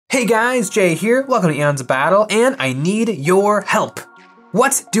Hey guys, Jay here, welcome to Eons of Battle, and I need your help.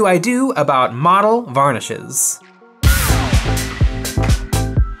 What do I do about model varnishes?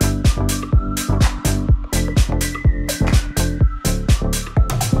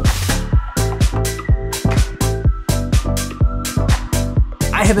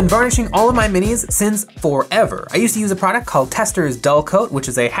 I have been varnishing all of my minis since forever. I used to use a product called Tester's Dull Coat, which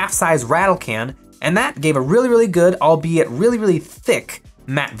is a half-size rattle can, and that gave a really good, albeit really thick,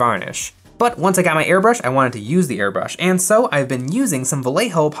 matte varnish. But once I got my airbrush, I wanted to use the airbrush, and so I've been using some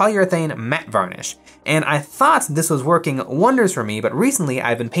Vallejo polyurethane matte varnish. And I thought this was working wonders for me, but recently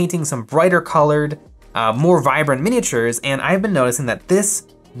I've been painting some brighter colored, more vibrant miniatures, and I've been noticing that this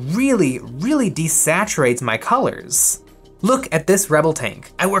really desaturates my colors. Look at this Rebel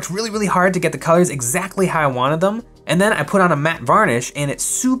tank. I worked really hard to get the colors exactly how I wanted them, and then I put on a matte varnish and it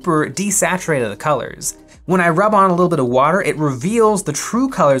super desaturated the colors. When I rub on a little bit of water, it reveals the true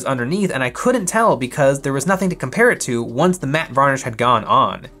colors underneath, and I couldn't tell because there was nothing to compare it to once the matte varnish had gone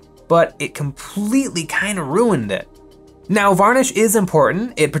on. But it completely kind of ruined it. Now, varnish is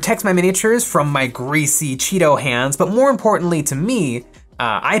important. It protects my miniatures from my greasy Cheeto hands, but more importantly to me,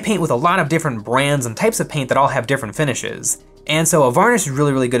 I paint with a lot of different brands and types of paint that all have different finishes. And so a varnish is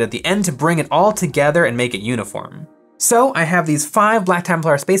really good at the end to bring it all together and make it uniform. So I have these 5 Black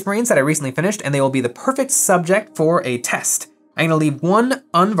Templar Space Marines that I recently finished, and they will be the perfect subject for a test. I'm gonna leave 1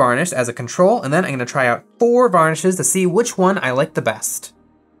 unvarnished as a control, and then I'm gonna try out 4 varnishes to see which one I like the best.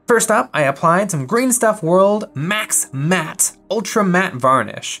 First up, I applied some Green Stuff World Max Matte Ultra Matte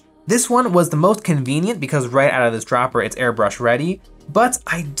Varnish. This one was the most convenient because right out of this dropper, it's airbrush ready, but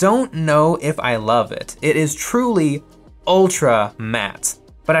I don't know if I love it. It is truly ultra matte.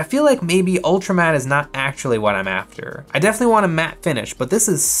 But I feel like maybe ultra matte is not actually what I'm after. I definitely want a matte finish, but this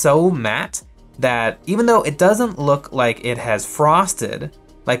is so matte that even though it doesn't look like it has frosted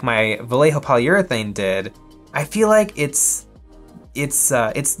like my Vallejo polyurethane did, I feel like it's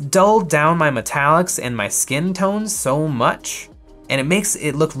dulled down my metallics and my skin tones so much, and it makes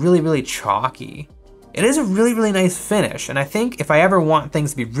it look really chalky. It is a really nice finish, and I think if I ever want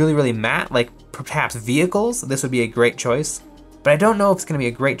things to be really matte, like perhaps vehicles, this would be a great choice. But I don't know if it's gonna be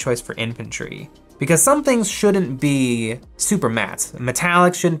a great choice for infantry, because some things shouldn't be super matte.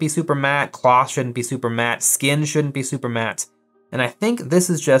 Metallics shouldn't be super matte, cloth shouldn't be super matte, skin shouldn't be super matte, and I think this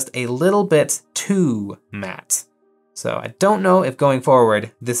is just a little bit too matte. So I don't know if going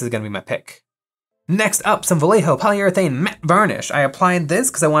forward, this is gonna be my pick. Next up, some Vallejo polyurethane matte varnish. I applied this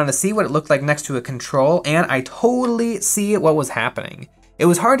because I wanted to see what it looked like next to a control, and I totally see what was happening. It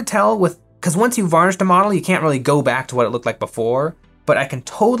was hard to tell because once you varnished a model, you can't really go back to what it looked like before, but I can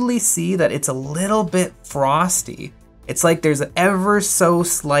totally see that it's a little bit frosty. It's like there's an ever so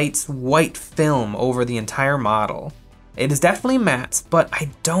slight white film over the entire model. It is definitely matte, but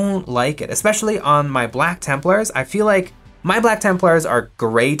I don't like it, especially on my Black Templars. I feel like my Black Templars are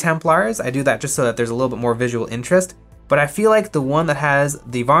gray Templars. I do that just so that there's a little bit more visual interest, but I feel like the one that has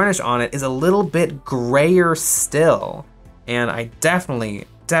the varnish on it is a little bit grayer still, and I definitely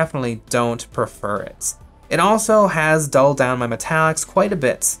don't prefer it. It also has dulled down my metallics quite a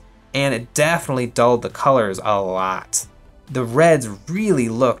bit, and it definitely dulled the colors a lot. The reds really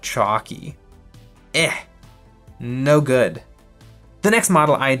look chalky. No good. The next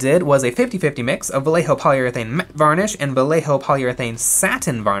model I did was a 50-50 mix of Vallejo polyurethane matte varnish and Vallejo polyurethane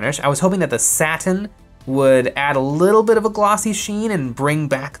satin varnish. I was hoping that the satin would add a little bit of a glossy sheen and bring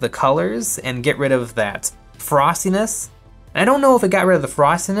back the colors and get rid of that frostiness. I don't know if it got rid of the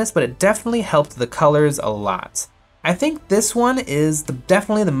frostiness, but it definitely helped the colors a lot. I think this one is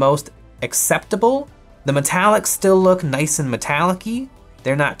definitely the most acceptable. The metallics still look nice and metallic-y.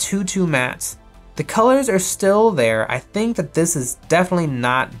 They're not too matte. The colors are still there. I think that this is definitely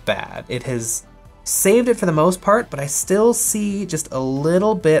not bad. It has saved it for the most part, but I still see just a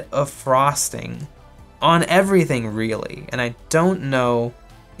little bit of frosting on everything really, and I don't know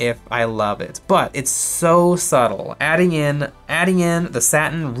if I love it, but it's so subtle. Adding in the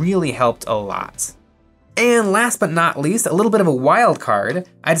satin really helped a lot. And last but not least, a little bit of a wild card,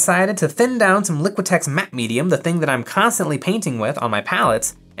 I decided to thin down some Liquitex matte medium, the thing that I'm constantly painting with on my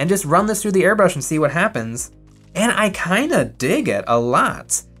palettes, and just run this through the airbrush and see what happens. And I kinda dig it a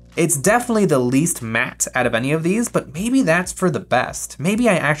lot. It's definitely the least matte out of any of these, but maybe that's for the best. Maybe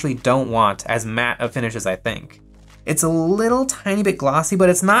I actually don't want as matte a finish as I think. It's a little tiny bit glossy, but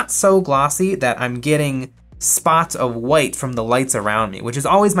it's not so glossy that I'm getting spots of white from the lights around me, which is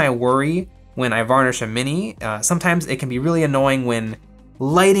always my worry when I varnish a mini. Sometimes it can be really annoying when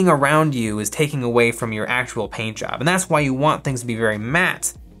lighting around you is taking away from your actual paint job, and that's why you want things to be very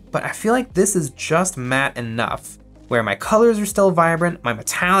matte, but I feel like this is just matte enough. where my colors are still vibrant, my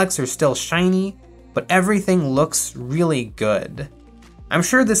metallics are still shiny, but everything looks really good. I'm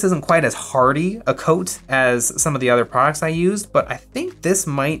sure this isn't quite as hardy a coat as some of the other products I used, but I think this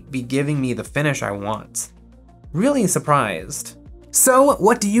might be giving me the finish I want. Really surprised. So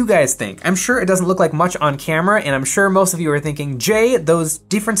what do you guys think? I'm sure it doesn't look like much on camera, and I'm sure most of you are thinking, Jay, those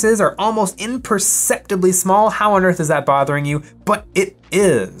differences are almost imperceptibly small. How on earth is that bothering you? But it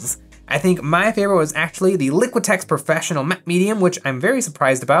is. I think my favorite was actually the Liquitex Professional Matte Medium, which I'm very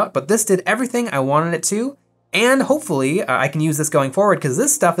surprised about, but this did everything I wanted it to. And hopefully I can use this going forward because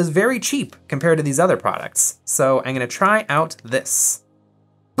this stuff is very cheap compared to these other products. So I'm gonna try out this.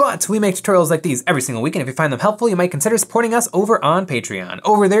 But we make tutorials like these every single week, and if you find them helpful, you might consider supporting us over on Patreon.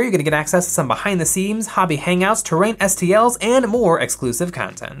 Over there, you're gonna get access to some behind the scenes, hobby hangouts, terrain STLs, and more exclusive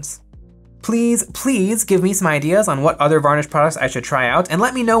content. Please, please give me some ideas on what other varnish products I should try out, and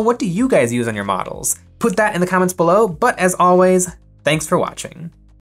let me know what do you guys use on your models. Put that in the comments below, but as always, thanks for watching.